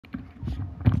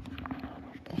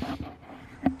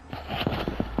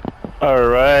All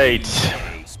right.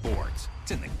 EA Sports.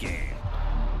 It's in the game.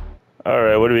 All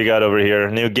right, what do we got over here?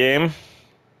 New game?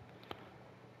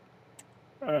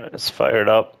 All right, it's fired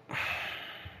up.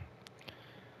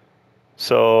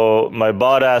 So my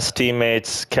bot-ass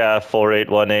teammates,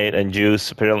 Calf4818 and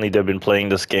Juice, apparently they've been playing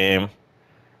this game.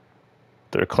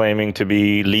 They're claiming to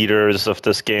be leaders of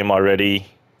this game already.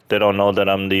 They don't know that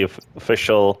I'm the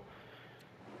official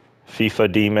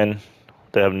FIFA demon.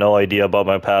 They have no idea about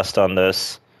my past on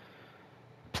this.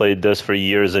 Played this for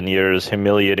years and years,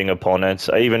 humiliating opponents.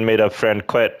 I even made a friend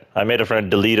quit. I made a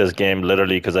friend delete his game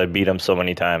literally because I beat him so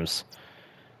many times.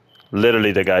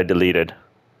 Literally, the guy deleted.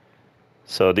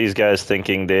 So these guys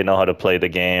thinking they know how to play the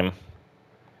game.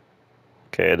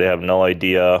 Okay, they have no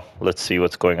idea. Let's see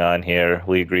what's going on here.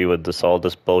 We agree with this, all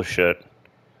this bullshit.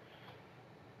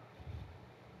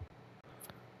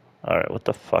 All right, what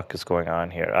the fuck is going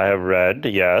on here? I have red,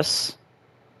 yes.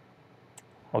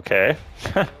 Okay.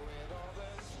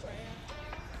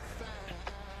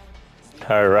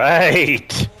 All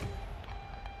right.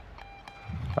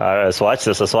 All right, let's watch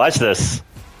this. Let's watch this.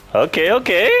 Okay,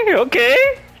 okay,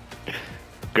 okay.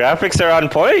 Graphics are on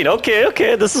point. Okay,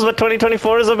 okay. This is what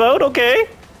 2024 is about. Okay.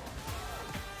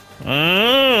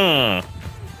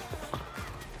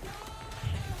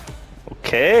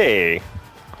 Okay.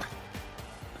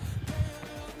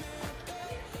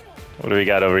 What do we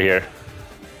got over here?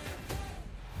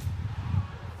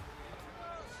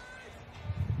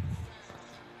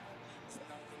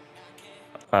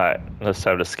 Alright, let's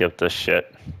have to skip this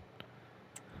shit.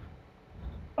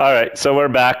 Alright, so we're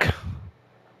back.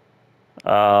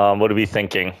 What are we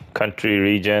thinking? Country,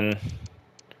 region.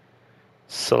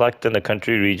 Select in the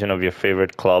country, region of your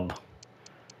favorite club.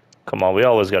 Come on, we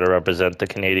always gotta represent the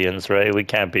Canadians, right? We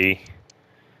can't be...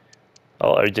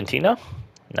 Oh, Argentina?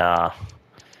 Nah.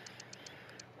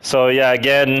 So yeah,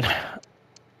 again,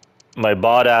 my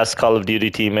bot-ass Call of Duty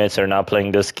teammates are not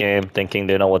playing this game, thinking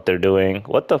they know what they're doing.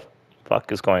 What the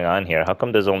fuck is going on here? How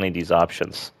come there's only these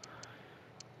options?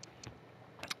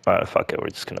 Alright, fuck it, we're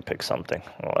just gonna pick something.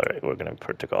 Alright, we're gonna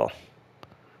Portugal.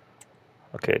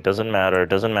 Okay, it doesn't matter,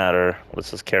 doesn't matter.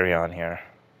 Let's just carry on here.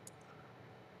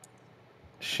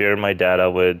 Share my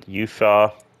data with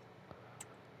UFA.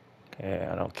 Okay,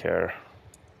 I don't care.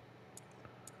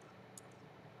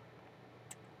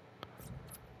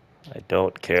 I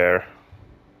don't care.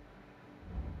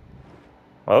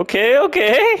 Okay,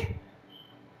 okay.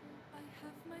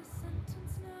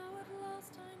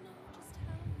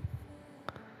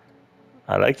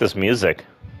 I like this music.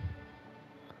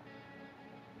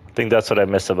 I think that's what I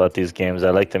miss about these games. I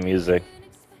like the music.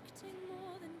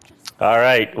 All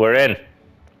right, we're in.